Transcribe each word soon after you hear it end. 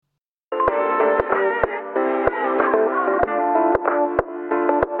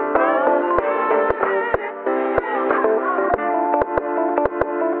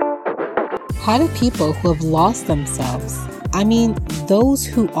How do people who have lost themselves, those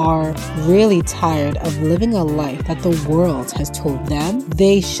who are really tired of living a life that the world has told them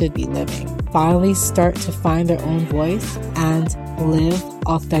they should be living, finally start to find their own voice and live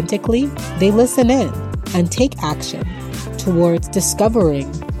authentically? They listen in and take action towards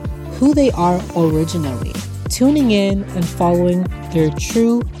discovering who they are originally, tuning in and following their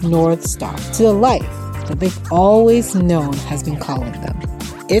true North Star to the life that they've always known has been calling them.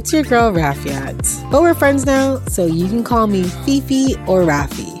 It's your girl Rafiat, but we're friends now, so you can call me Fifi or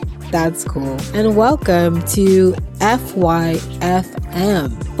Rafi. That's cool. And welcome to FYFM,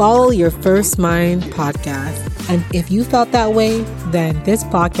 Follow Your First Mind podcast. And if you felt that way, then this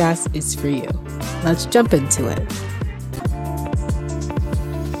podcast is for you. Let's jump into it.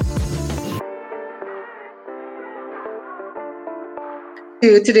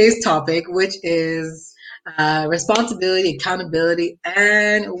 To today's topic, which is responsibility, accountability,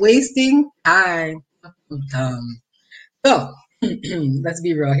 and wasting time. So, let's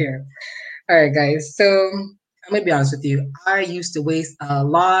be real here. All right, guys. So, I'm going to be honest with you. I used to waste a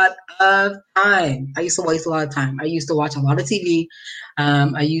lot of time. I used to watch a lot of TV.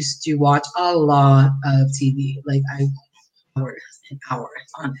 I used to watch a lot of TV. Hours and hours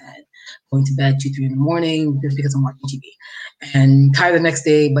on end, going to bed 2-3 in the morning just because I'm watching TV, and tired the next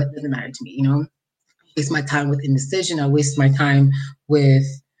day, but it doesn't matter to me. I waste my time with indecision. I waste my time with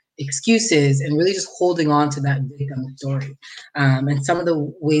excuses and really just holding on to that victim story. And some of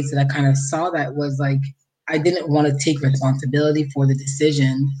the ways that I kind of saw that was like I didn't want to take responsibility for the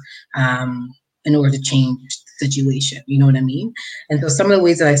decision in order to change the situation. You know what I mean? And so some of the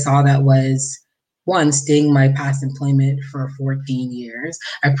ways that I saw that was, one, staying in my past employment for 14 years.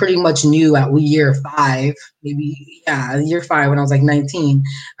 I pretty much knew at year 5, year 5 when I was like 19,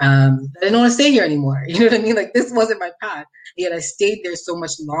 I didn't want to stay here anymore. You know what I mean? Like this wasn't my path. Yet I stayed there so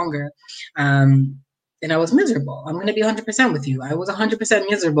much longer. And I was miserable. I'm going to be 100% with you. I was 100%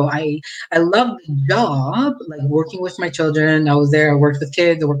 miserable. I loved the job, like working with my children. I was there. I worked with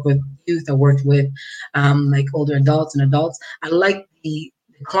kids. I worked with youth. I worked with older adults and adults. I liked the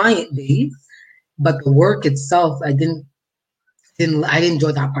client base. But the work itself, I didn't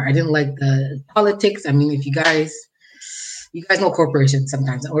enjoy that part. I didn't like the politics. I mean, if you guys know corporations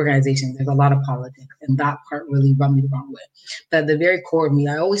sometimes, organizations, there's a lot of politics, and that part really rubbed me the wrong way. But at the very core of me,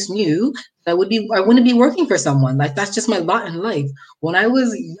 I always knew that I wouldn't be working for someone. Like that's just my lot in life. When I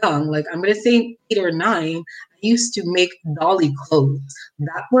was young, like I'm gonna say 8 or 9, I used to make dolly clothes.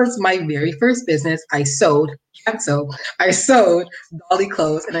 That was my very first business. I sewed dolly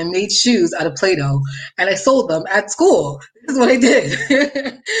clothes, and I made shoes out of Play-Doh, and I sold them at school. This is what I did.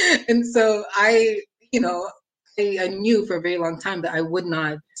 And so I knew for a very long time that I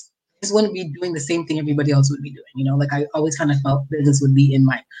just wouldn't be doing the same thing everybody else would be doing. Like I always kind of felt business would be in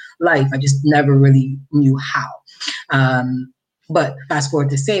my life. I just never really knew how. But fast forward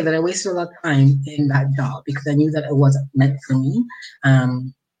to say that I wasted a lot of time in that job because I knew that it wasn't meant for me.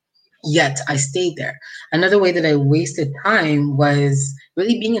 Yet I stayed there. Another way that I wasted time was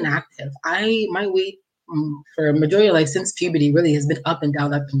really being inactive. My weight for a majority of life since puberty really has been up and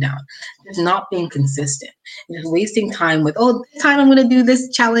down. Just not being consistent. Just wasting time with, this time I'm going to do this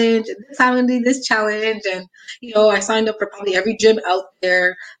challenge, and this time I'm going to do this challenge. And, I signed up for probably every gym out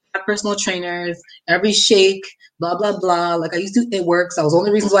there, personal trainers, every shake, blah, blah, blah. Like I used to do It Works. That was the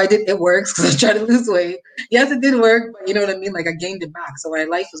only reason why I did It Works, because I was trying to lose weight. Yes, it did work, but you know what I mean? Like I gained it back. So my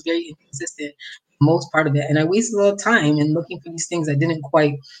life was very inconsistent, most part of it. And I wasted a lot of time in looking for these things that didn't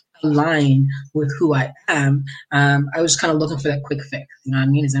quite align with who I am. I was kind of looking for that quick fix. You know what I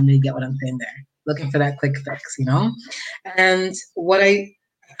mean? Does anybody get what I'm saying there? Looking for that quick fix, And what I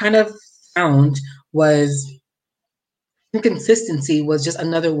kind of found was inconsistency was just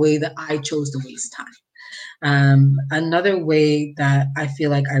another way that I chose to waste time. Another way that I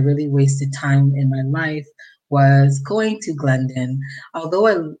feel like I really wasted time in my life was going to Glendon. Although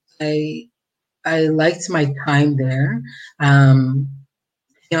I liked my time there, to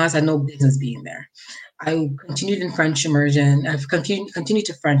be honest, I had no business being there. I continued in French immersion. I've continued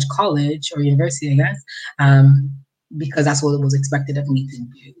to French college or university, I guess, because that's what was expected of me to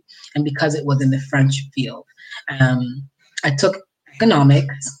do, and because it was in the French field. I took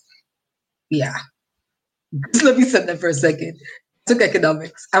economics. Yeah. Let me set that for a second. I took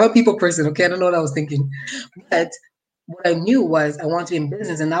economics. I'm a people person, okay? I don't know what I was thinking. But what I knew was I wanted to be in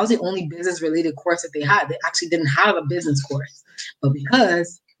business, and that was the only business-related course that they had. They actually didn't have a business course. But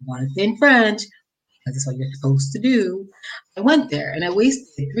because I wanted to stay in French, because that's what you're supposed to do, I went there, and I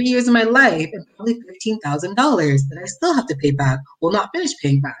wasted 3 years of my life and probably $15,000 that I still have to pay back. Well, not finish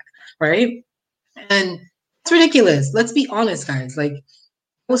paying back, right? And it's ridiculous. Let's be honest, guys. Like,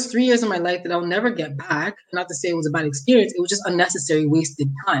 was 3 years of my life that I'll never get back. Not to say it was a bad experience, it was just unnecessary, wasted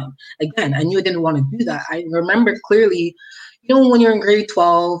time. Again, I knew I didn't want to do that. I remember clearly, when you're in grade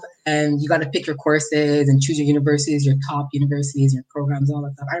 12 and you got to pick your courses and choose your universities, your top universities, your programs, all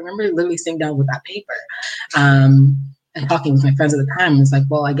that stuff. I remember literally sitting down with that paper and talking with my friends at the time. It's like,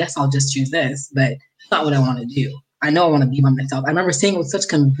 well, I guess I'll just choose this, but it's not what I want to do. I know I want to be by myself. I remember saying with such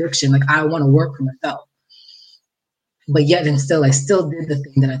conviction, like, I want to work for myself. But yet and still, I still did the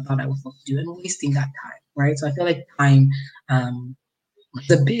thing that I thought I was supposed to do and wasting that time, right? So I feel like time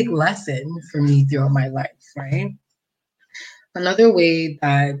was a big lesson for me throughout my life, right? Another way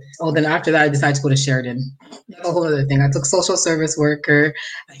that, then after that, I decided to go to Sheridan. That's a whole other thing. I took social service worker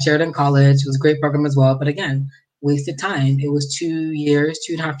at Sheridan College. It was a great program as well. But again, wasted time. It was 2 years,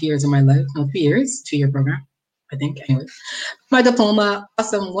 2.5 years of my life. No, 3 years, 2-year program, I think. Anyway, my diploma,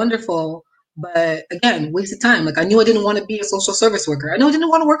 awesome, wonderful. But again, wasted time. Like, I knew I didn't want to be a social service worker. I knew I didn't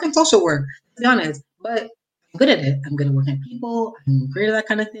want to work in social work, to be honest. But I'm good at it. I'm good at working with people. I'm great at that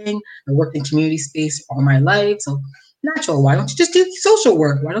kind of thing. I worked in community space all my life. So natural. Why don't you just do social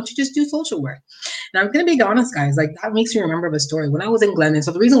work? Why don't you just do social work? And I'm going to be honest, guys, like, that makes me remember of a story. When I was in Glendon,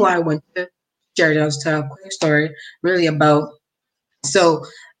 so the reason why I went to Sheridan, I'll just tell a quick story really about, so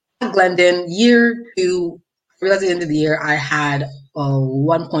at Glendon, year 2, I realized at the end of the year, I had a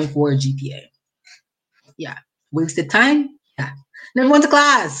 1.4 GPA. Yeah. Wasted time? Yeah. Never went to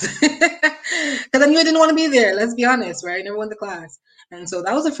class. Because I knew I didn't want to be there. Let's be honest, right? Never went to class. And so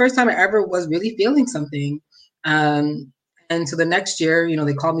that was the first time I ever was really feeling something. And so the next year,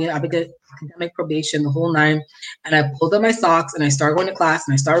 they called me academic probation, the whole nine. And I pulled up my socks and I started going to class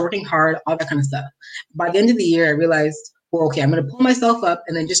and I started working hard, all that kind of stuff. By the end of the year, I realized, well, okay, I'm going to pull myself up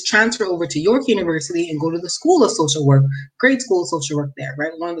and then just transfer over to York University and go to the School of Social Work, great school of social work there,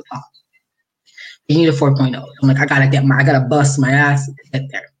 right? One of the top. You need a 4.0. I'm like, I gotta bust my ass to get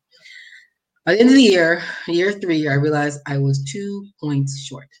there. By the end of the year 3, I realized I was 2 points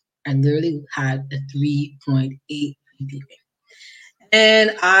short. I literally had a 3.8 GPA.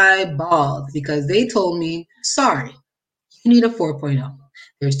 And I bawled because they told me, sorry, you need a 4.0.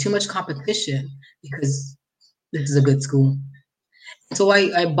 There's too much competition because this is a good school. So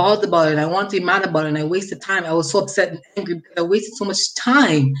I bawled about it. I wanted to be mad about it, and I wasted time. I was so upset and angry because I wasted so much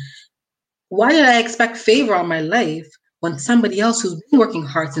time. Why did I expect favor on my life when somebody else who's been working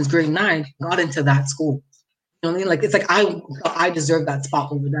hard since grade 9 got into that school? You know what I mean? Like, it's like I deserve that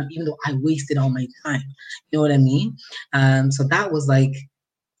spot over them, even though I wasted all my time. You know what I mean? So that was like,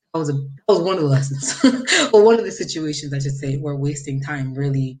 that was one of the lessons, or one of the situations, I should say, where wasting time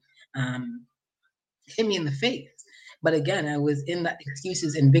really hit me in the face. But again, I was in that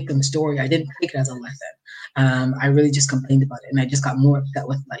excuses and victim story. I didn't take it as a lesson. I really just complained about it, and I just got more upset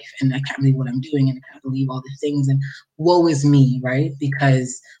with life. And I can't believe what I'm doing, and I can't believe all these things. And woe is me, right?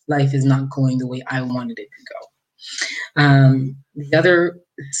 Because life is not going the way I wanted it to go. The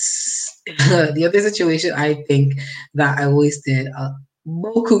other situation I think that I wasted a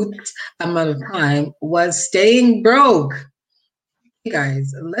beaucoup amount of time was staying broke. Hey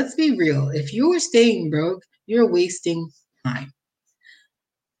guys, let's be real. If you were staying broke, you're wasting time.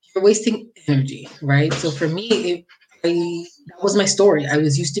 You're wasting energy, right? So for me, that was my story. I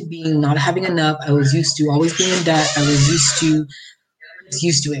was used to not having enough. I was used to always being in debt. I was used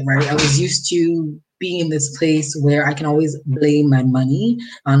to it, right? I was used to being in this place where I can always blame my money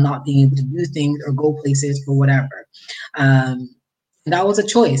on not being able to do things or go places or whatever. That was a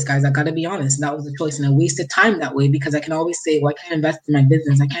choice, guys. I gotta be honest. That was a choice, and I wasted time that way because I can always say, "Well, I can't invest in my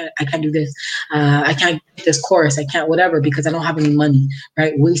business. I can't do this. I can't get this course. I can't whatever because I don't have any money."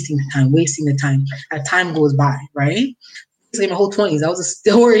 Right? Wasting the time. As time goes by, right? In my whole 20s, that was a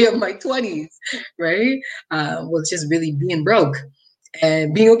story of my 20s, right? Was just really being broke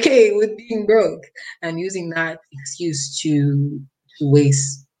and being okay with being broke and using that excuse to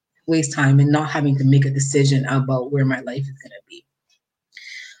waste time and not having to make a decision about where my life is gonna be.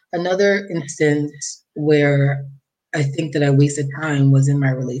 Another instance where I think that I wasted time was in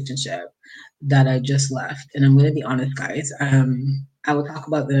my relationship that I just left. And I'm going to be honest, guys. I will talk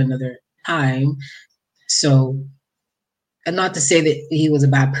about that another time. So, and not to say that he was a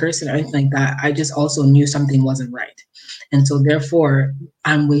bad person or anything like that. I just also knew something wasn't right. And so therefore,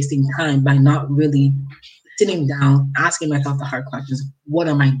 I'm wasting time by not really sitting down, asking myself the hard questions. What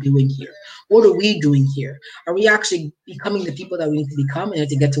am I doing here? What are we doing here? Are we actually becoming the people that we need to become and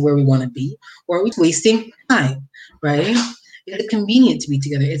to get to where we want to be? Or are we wasting time, right? Is it convenient to be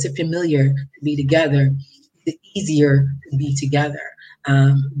together? Is it familiar to be together? Is it easier to be together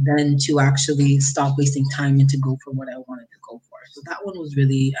than to actually stop wasting time and to go for what I wanted to go for? So that one was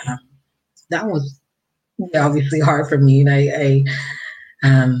really, that was obviously hard for me. And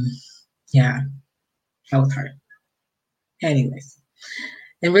Um, yeah, that was hard. Anyways,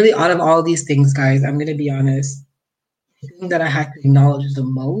 and really, out of all these things, guys, I'm gonna be honest. The thing that I had to acknowledge the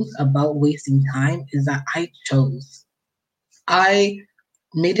most about wasting time is that I chose. I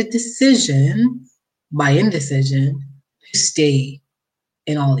made a decision by indecision to stay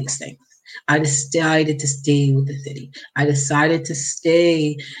in all these things. I decided to stay with the city. I decided to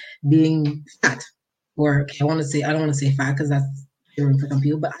stay being fat. Or okay, I don't want to say fat because that's different for some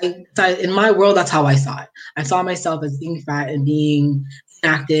people, but I decided in my world that's how I saw it. I saw myself as being fat and being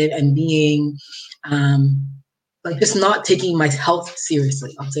inactive and being um like just not taking my health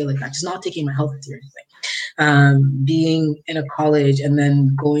seriously. I'll say it like that, just not taking my health seriously. Being in a college and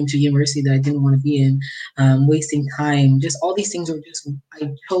then going to university that I didn't want to be in, wasting time, just all these things were just,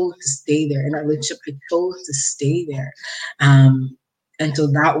 I chose to stay there. In that relationship, I chose to stay there. Um, and so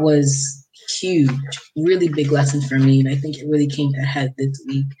that was huge, really big lesson for me. And I think it really came to head this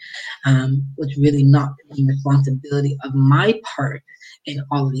week, was really not taking responsibility of my part in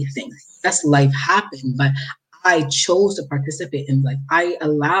all of these things. Yes, life happened, but I chose to participate in life. I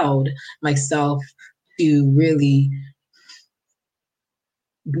allowed myself to really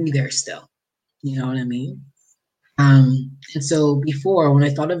be there still. You know what I mean? And so before, when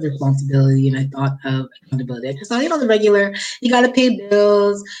I thought of responsibility and I thought of accountability, I just thought, the regular, you got to pay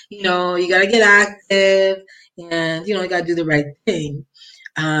bills, you got to get active, and, you got to do the right thing.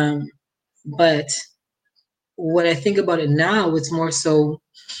 Um, but when I think about it now, it's more so,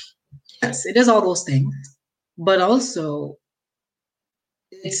 yes, it is all those things, but also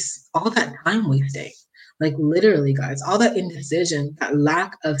it's all that time wasting. Like literally, guys, all that indecision, that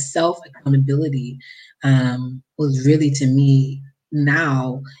lack of self accountability, was really to me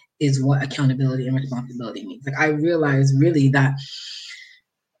now is what accountability and responsibility means. Like I realized really that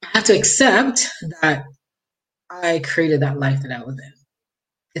I have to accept that I created that life that I was in.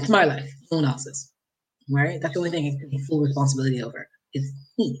 It's my life, no one else's. Right? That's the only thing I take full responsibility over. It's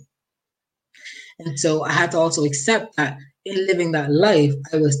me. And so I had to also accept that in living that life,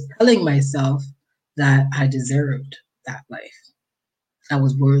 I was telling myself that I deserved that life. I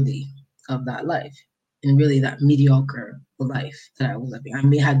was worthy of that life and really that mediocre life that I was living. I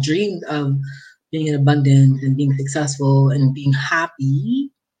may have dreamed of being in abundance and being successful and being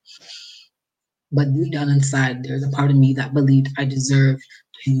happy, but deep down inside, there's a part of me that believed I deserved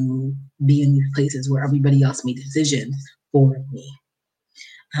to be in these places where everybody else made decisions for me.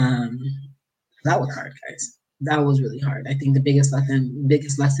 Um, that was hard, guys. That was really hard. I think the biggest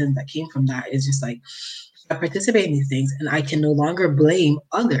lesson that came from that is just like I participate in these things and I can no longer blame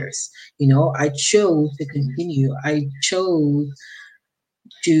others. I chose to continue. I chose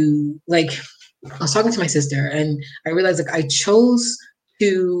to I was talking to my sister and I realized like I chose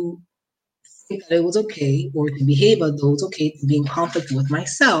to think that it was okay or to behave as though it was okay to be in conflict with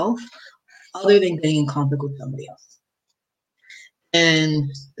myself other than getting in conflict with somebody else. And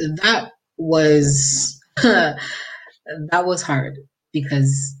that was that was hard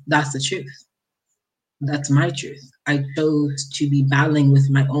because that's the truth. That's my truth. I chose to be battling with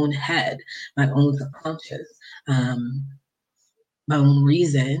my own head, my own subconscious, um, my own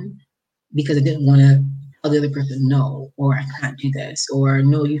reason, because I didn't want to tell the other person no, or I can't do this, or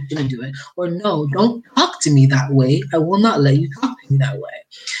no, you shouldn't do it, or no, don't talk to me that way. I will not let you talk to me that way.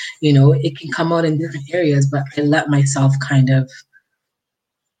 It can come out in different areas, but I let myself kind of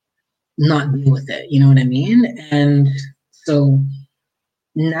not deal with it. You know what I mean? And so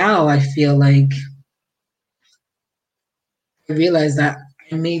now I feel like I realized that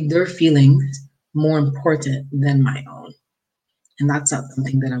I made their feelings more important than my own. And that's not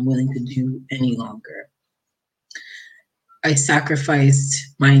something that I'm willing to do any longer. I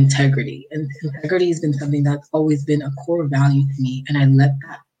sacrificed my integrity, and integrity has been something that's always been a core value to me, and I let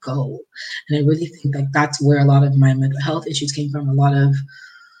that go. And I really think like that's where a lot of my mental health issues came from. A lot of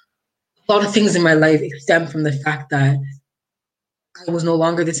things in my life stem from the fact that I was no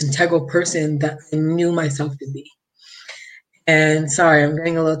longer this integral person that I knew myself to be. And sorry, I'm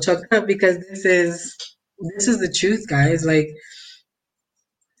getting a little choked up because this is the truth, guys. Like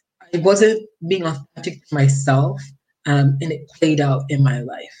I wasn't being authentic to myself, and it played out in my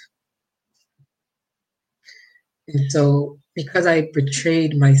life. And so, because I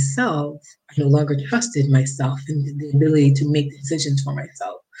betrayed myself, I no longer trusted myself and the ability to make decisions for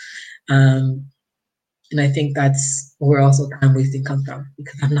myself. Um, and I think that's where also time wasting comes from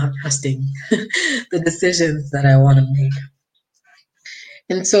because I'm not trusting the decisions that I want to make.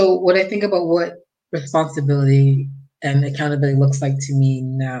 And so, when I think about what responsibility and accountability looks like to me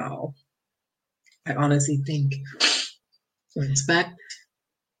now, I honestly think respect,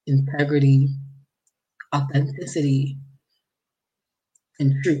 integrity, authenticity,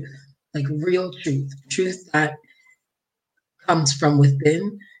 and truth, like real truth that comes from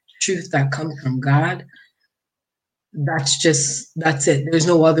within, truth that comes from God. That's it. There's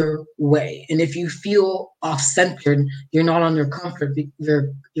no other way. And if you feel off-centered, you're not on your comfort.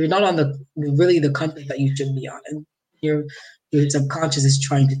 You're not on the really the comfort that you should be on. And your subconscious is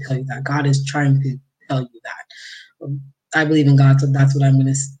trying to tell you that. God is trying to tell you that. I believe in God, so that's what I'm going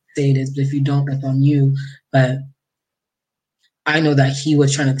to say it is. But if you don't, that's on you. But I know that He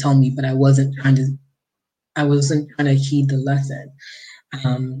was trying to tell me, but I wasn't trying to heed the lesson.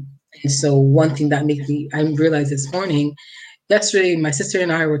 And so one thing that makes me, I realized this morning, yesterday, my sister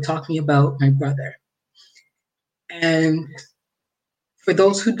and I were talking about my brother. And for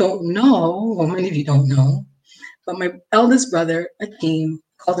those who don't know, well, many of you don't know, but my eldest brother, Akeem,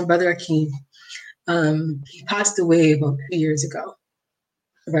 called him Brother Akeem, he passed away about 2 years ago,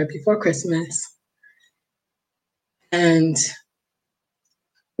 right before Christmas. And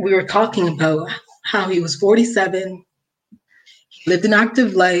we were talking about how he was 47, he lived an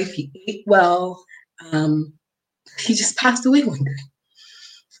active life, he ate well. He just passed away one day.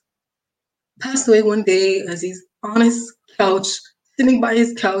 Passed away one day as he's on his couch, sitting by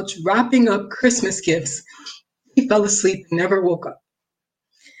his couch, wrapping up Christmas gifts. He fell asleep and never woke up.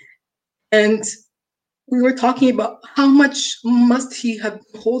 And we were talking about how much must he have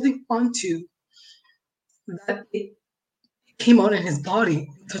been holding on to that it came out in his body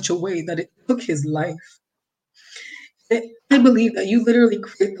in such a way that it took his life. And I believe that you literally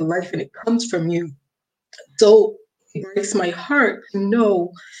create the life and it comes from you. So it breaks my heart to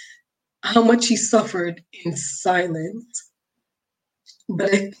know how much he suffered in silence.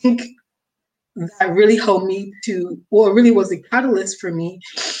 But I think that really helped me to, well, it really was a catalyst for me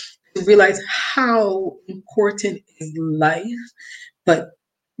to realize how important is life, but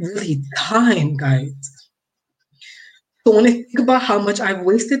really time, guys. So when I think about how much I've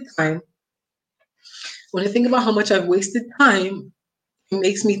wasted time, it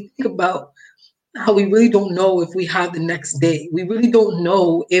makes me think about how we really don't know if we have the next day. We really don't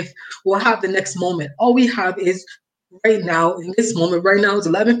know if we'll have the next moment. All we have is right now, in this moment. Right now is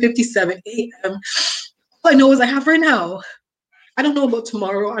 11:57 a.m. All I know is I have right now. I don't know about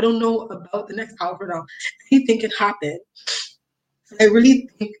tomorrow. I don't know about the next hour from now. Anything can happen. I really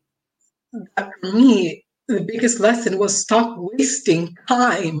think that for me, the biggest lesson was stop wasting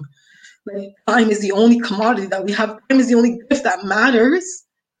time. Like, time is the only commodity that we have. Time is the only gift that matters.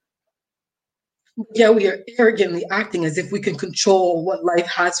 Yeah, we are arrogantly acting as if we can control what life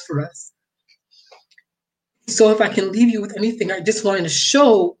has for us. So if I can leave you with anything, I just wanted to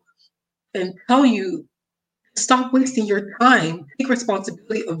show and tell you, stop wasting your time. Take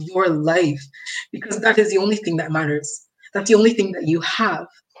responsibility of your life, because that is the only thing that matters. That's the only thing that you have.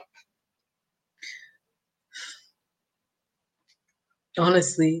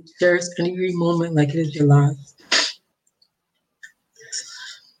 Honestly, cherish every moment like it is your last.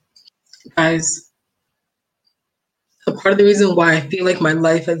 Guys, a part of the reason why I feel like my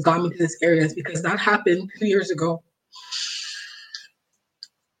life has gotten me to this area is because that happened 2 years ago.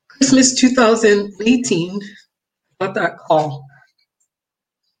 Christmas 2018, I got that call.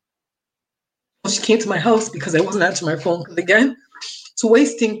 She came to my house because I wasn't answering my phone. Because again, it's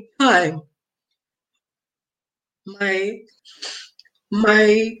wasting time. My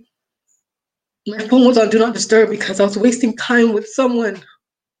phone was on Do Not Disturb because I was wasting time with someone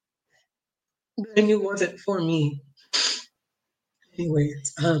that I knew wasn't for me.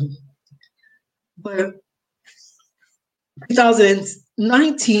 Anyways, but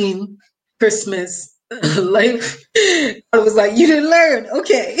 2019 Christmas life, I was like, you didn't learn,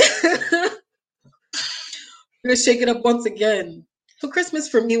 okay. We're gonna shake it up once again. So Christmas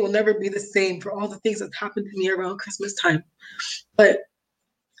for me will never be the same for all the things that happened to me around Christmas time. But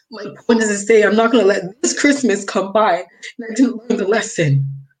my point is to say, I'm not gonna let this Christmas come by and I didn't learn the lesson.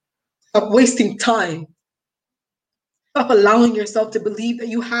 Stop wasting time. Stop allowing yourself to believe that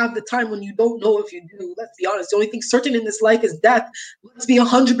you have the time when you don't know if you do. Let's be honest. The only thing certain in this life is death. Let's be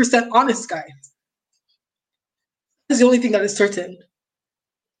 100% honest, guys. That's the only thing that is certain.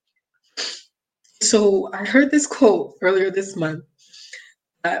 So I heard this quote earlier this month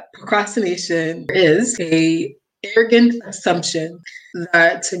that procrastination is a arrogant assumption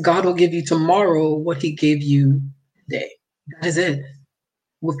that God will give you tomorrow what he gave you today. That is it.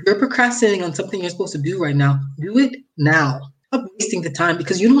 If you're procrastinating on something you're supposed to do right now, do it now. Stop wasting the time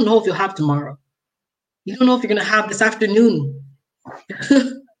because you don't know if you'll have tomorrow. You don't know if you're going to have this afternoon.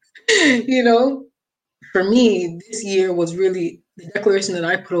 You know, for me, this year was really the declaration that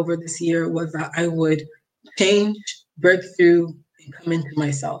I put over this year was that I would change, break through, and come into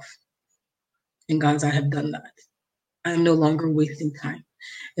myself. And guys, I have done that. I am no longer wasting time.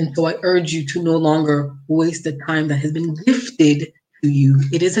 And so I urge you to no longer waste the time that has been gifted to you.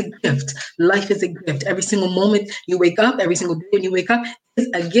 It is a gift. Life is a gift. Every single moment you wake up, every single day when you wake up is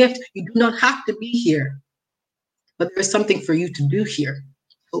a gift. You do not have to be here, but there's something for you to do here.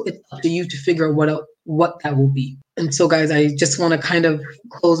 So it's up to you to figure out what that will be. And so, guys, I just want to kind of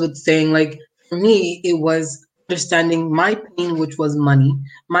close with saying, like, for me, it was understanding my pain, which was money.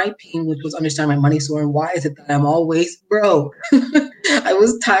 My pain, which was understanding my money story. And why is it that I'm always broke? I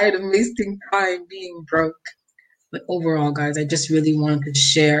was tired of wasting time being broke. But overall, guys, I just really wanted to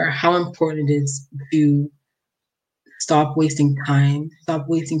share how important it is to stop wasting time. Stop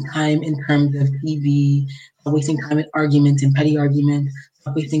wasting time in terms of TV. Stop wasting time in arguments and petty arguments.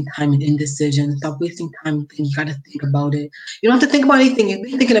 Stop wasting time in indecision. Stop wasting time thinking you gotta think about it. You don't have to think about anything. You've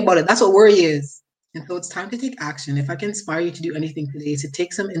been thinking about it. That's what worry is. And so it's time to take action. If I can inspire you to do anything today, is to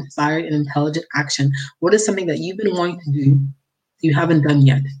take some inspired and intelligent action. What is something that you've been wanting to do you haven't done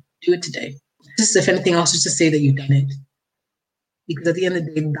yet? Do it today. Just if anything else, just to say that you've done it. Because at the end of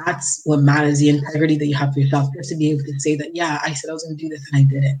the day, that's what matters, the integrity that you have for yourself, just to be able to say that, yeah, I said I was going to do this and I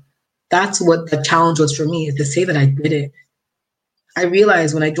did it. That's what the challenge was for me, is to say that I did it. I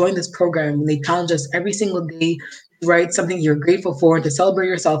realized when I joined this program, when they challenge us every single day to write something you're grateful for and to celebrate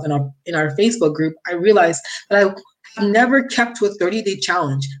yourself in our Facebook group, I realized that I have never kept to a 30-day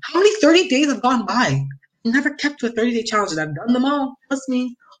challenge. How many 30 days have gone by? I've never kept to a 30-day challenge, and I've done them all. Trust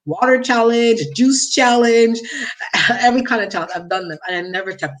me. Water challenge, juice challenge, every kind of challenge. I've done them, and I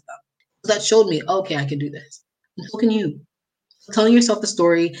never kept them. So that showed me, okay, I can do this. And so can you. So telling yourself the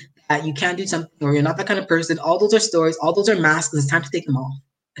story that you can't do something or you're not that kind of person, all those are stories, all those are masks, and it's time to take them off.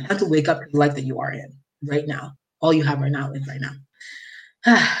 It's time to wake up to the life that you are in right now. All you have right now is right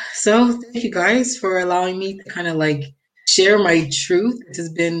now. So thank you guys for allowing me to kind of like share my truth. This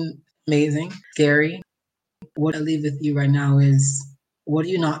has been amazing, scary. What I leave with you right now is, what are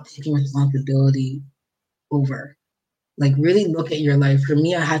you not taking responsibility over? Like, really look at your life. For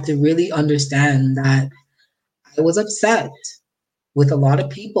me, I had to really understand that I was upset with a lot of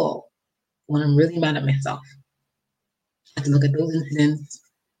people when I'm really mad at myself. I had to look at those incidents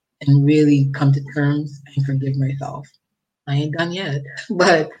and really come to terms and forgive myself. I ain't done yet,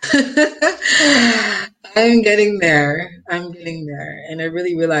 but I'm getting there. I'm getting there. And I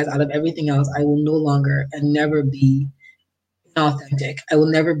really realized out of everything else, I will no longer and never be authentic. I will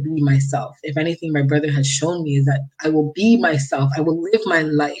never be myself. If anything, my brother has shown me is that I will be myself. I will live my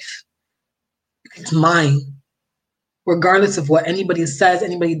life. It's mine. Regardless of what anybody says,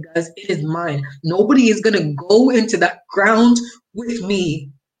 anybody does, it is mine. Nobody is going to go into that ground with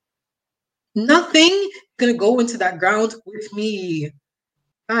me. Nothing is going to go into that ground with me.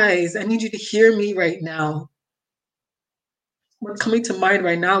 Guys, I need you to hear me right now. What's coming to mind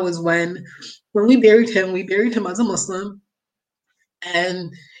right now is when we buried him as a Muslim.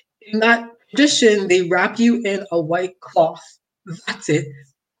 And in that tradition, they wrap you in a white cloth. That's it.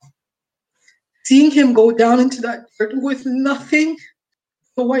 Seeing him go down into that dirt with nothing,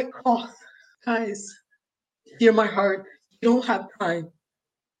 a white cloth. Guys, hear my heart. You don't have time.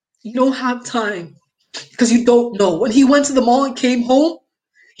 You don't have time because you don't know. When he went to the mall and came home,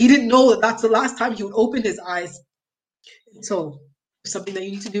 he didn't know that that's the last time he would open his eyes. So, something that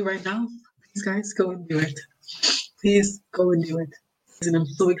you need to do right now, please, guys, go and do it. Please go and do it. And I'm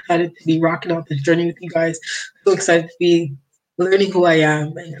so excited to be rocking out this journey with you guys. So excited to be learning who I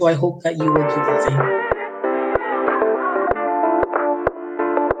am. And so I hope that you will do the same.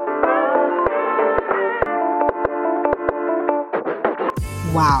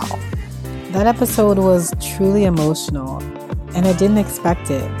 Wow. That episode was truly emotional. And I didn't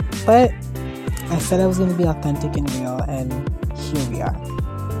expect it. But I said I was going to be authentic and real. And here we are.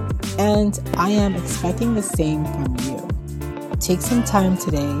 And I am expecting the same from you. Take some time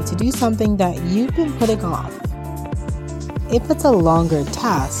today to do something that you've been putting off. If it's a longer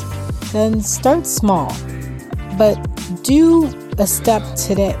task, then start small, but do a step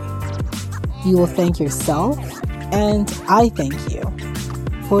today. You will thank yourself, and I thank you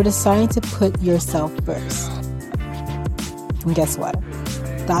for deciding to put yourself first. And guess what?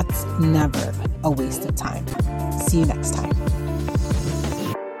 That's never a waste of time. See you next time.